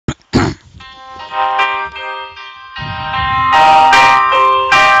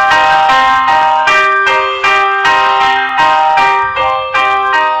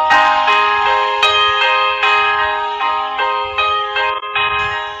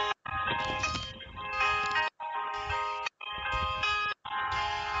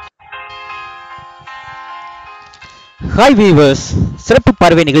Hi viewers, சிறப்பு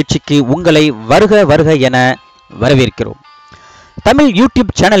பார்வை நிகழ்ச்சிக்கு உங்களை வருக வருக என வரவேற்கிறோம். தமிழ்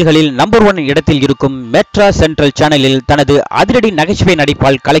யூடியூப் சேனல்களில் நம்பர் 1 இடத்தில் இருக்கும் மெட்ராஸ் சென்ட்ரல் சேனலில் தனது அதிரடி நகைச்சுவை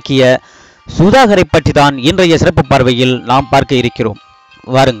நடிப்பால் கலக்கிய சுதாகரை பற்றி தான் இன்றைய சிறப்பு பார்வையில் நாம் பார்க்க இருக்கிறோம்.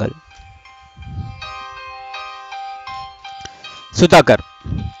 வாருங்கள். சுதாகர்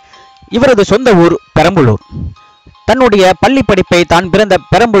இவரது சொந்த ஊர் பெரம்பலூர். தன்னுடைய பள்ளி படிப்பை தான் பிறந்த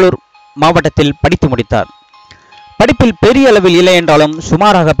பெரம்பலூர் மாவட்டத்தில் படித்து முடித்தார். படிப்பில் பெரிய அளவில் இல்லை என்றாலும்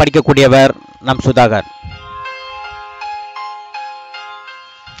சுமாராக படிக்கக்கூடியவர் நம் சுதாகர்.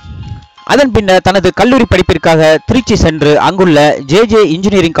 அதன் பின்னர் தனது கல்லூரி படிப்பிற்காக திருச்சி சென்று அங்குள்ள JJ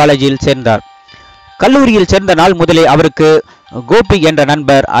இன்ஜினியரிங் காலேஜில் சேர்ந்தார். கல்லூரியில் சேர்ந்த நாள் முதலே அவருக்கு கோபி என்ற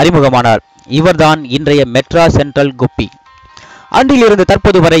நண்பர் அறிமுகமானார். இவர்தான் இன்றைய மெட்ராஸ் சென்ட்ரல் கோபி. அன்றிலிருந்து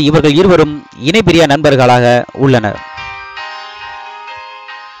தற்போது வரை இவர்கள் இருவரும் இணைபிரியா நண்பர்களாக உள்ளனர்.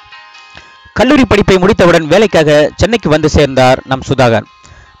 கல்லூரி படிப்பை முடித்தவுடன் வேலைக்காக சென்னைக்கு வந்து சேர்ந்தார் நம் சுதாகர்.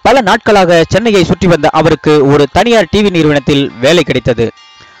 பல நாட்களாக சென்னையை சுற்றி வந்த அவருக்கு ஒரு தனியார் டிவி நிறுவனத்தில் வேலை கிடைத்தது.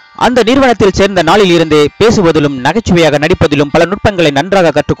 அந்த நிறுவனத்தில் சேர்ந்த நாளில் இருந்தே பேசுவதிலும் நகைச்சுவையாக நடிப்பதிலும் பல நுட்பங்களை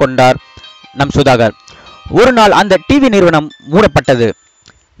நன்றாக கற்றுக்கொண்டார் நம் சுதாகர். ஒரு நாள் அந்த டிவி நிறுவனம் மூடப்பட்டது.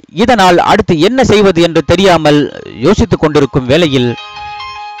 இதனால் அடுத்து என்ன செய்வது என்று தெரியாமல் யோசித்துக் கொண்டிருக்கும் வேளையில்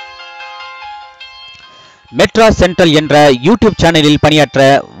மெட்ராஸ் சென்ட்ரல் என்ற யூடியூப் சேனலில் பணியாற்ற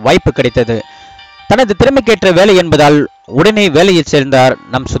வாய்ப்பு கிடைத்தது. தனது திறமைக்கேற்ற வேலை என்பதால் உடனே வேலையில் சேர்ந்தார்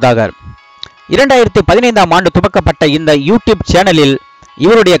நம் சுதாகர். 2015ஆம் ஆண்டு துவக்கப்பட்ட இந்த யூடியூப் சேனலில்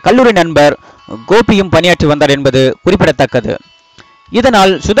இவருடைய கல்லூரி நண்பர் கோபியும் பணியாற்றி வந்தார் என்பது குறிப்பிடத்தக்கது.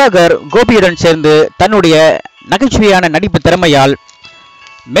 இதனால் சுதாகர் கோபியுடன் சேர்ந்து தன்னுடைய நகைச்சுவையான நடிப்பு திறமையால்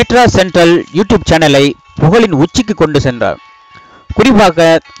மெட்ராஸ் சென்ட்ரல் யூடியூப் சேனலை புகழின் உச்சிக்கு கொண்டு சென்றார். குறிப்பாக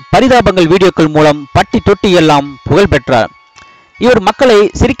பரிதாபங்கள் வீடியோக்கள் மூலம் பட்டி தொட்டி எல்லாம் புகழ் பெற்றார். இவர் மக்களை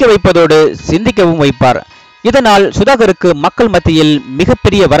சிரிக்க வைப்பதோடு சிந்திக்கவும் வைப்பார். இதனால் சுதாகருக்கு மக்கள் மத்தியில்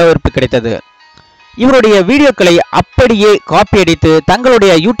மிகப்பெரிய வரவேற்பு கிடைத்தது. இவருடைய வீடியோக்களை அப்படியே காப்பி அடித்து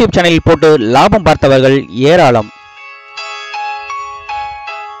தங்களுடைய யூடியூப் சேனலில் போட்டு லாபம் பார்த்தவர்கள் ஏராளம்.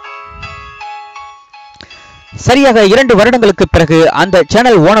 சரியாக 2 வருடங்களுக்கு பிறகு அந்த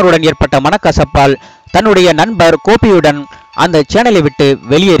சேனல் ஓனருடன் ஏற்பட்ட மனக்கசப்பால் தன்னுடைய நண்பர் கோபியுடன் அந்த சேனலை விட்டு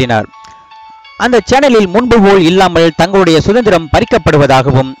வெளியேறினார். அந்த சேனலில் முன்பு போல் இல்லாமல் தங்களுடைய சுதந்திரம்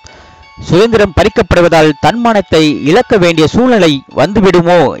பறிக்கப்படுவதாகவும் சுதந்திரம் பறிக்கப்படுவதால் தன்மானத்தை இழக்க வேண்டிய சூழ்நிலை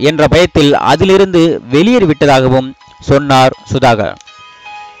வந்துவிடுமோ என்ற பயத்தில் அதிலிருந்து வெளியேறிவிட்டதாகவும் சொன்னார் சுதாகர்.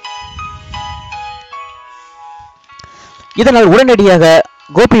 இதனால் உடனடியாக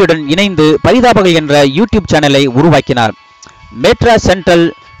கோபியுடன் இணைந்து பரிதாபங்கள் என்ற யூடியூப் சேனலை உருவாக்கினார். மெட்ராஸ் சென்ட்ரல்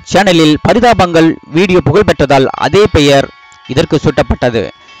சேனலில் பரிதாபங்கள் வீடியோ புகழ்பெற்றதால் அதே பெயர் இதற்கு சூட்டப்பட்டது.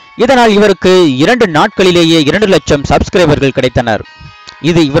 இதனால் இவருக்கு 2 நாட்களிலேயே 2 லட்சம் சப்ஸ்கிரைபர்கள் கிடைத்தனர்.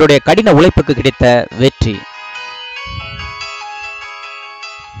 இது இவருடைய கடின உழைப்புக்கு கிடைத்த வெற்றி.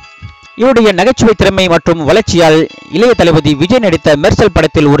 இவருடைய நகைச்சுவை திறமை மற்றும் வளர்ச்சியால் இளைய தளபதி விஜய் நடித்த மெர்சல்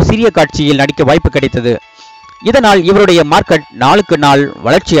படத்தில் ஒரு சிறிய காட்சியில் நடிக்க வாய்ப்பு கிடைத்தது. இதனால் இவருடைய மார்க்கெட் நாளுக்கு நாள்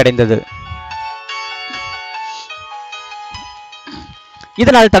வளர்ச்சி அடைந்தது.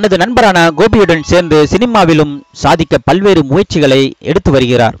 இதனால் தனது நண்பரான கோபியுடன் சேர்ந்து சினிமாவிலும் சாதிக்க பல்வேறு முயற்சிகளை எடுத்து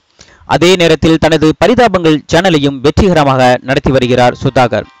வருகிறார். அதே நேரத்தில் தனது பரிதாபங்கள் சேனலையும் வெற்றிகரமாக நடத்தி வருகிறார்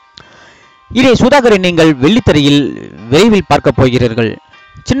சுதாகர். இதை சுதாகரை நீங்கள் வெள்ளித்திரையில் விரைவில் பார்க்க போகிறீர்கள்.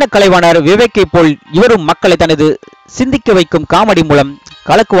 சின்ன கலைவாணர் விவேக்கை போல் இவரும் மக்களை தனது சிந்திக்க வைக்கும் காமெடி மூலம்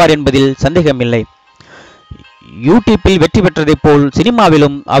கலக்குவார் என்பதில் சந்தேகமில்லை. யூடியூப்பில் வெற்றி பெற்றதை போல்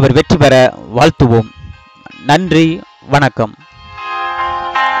சினிமாவிலும் அவர் வெற்றி பெற வாழ்த்துவோம். நன்றி, வணக்கம்.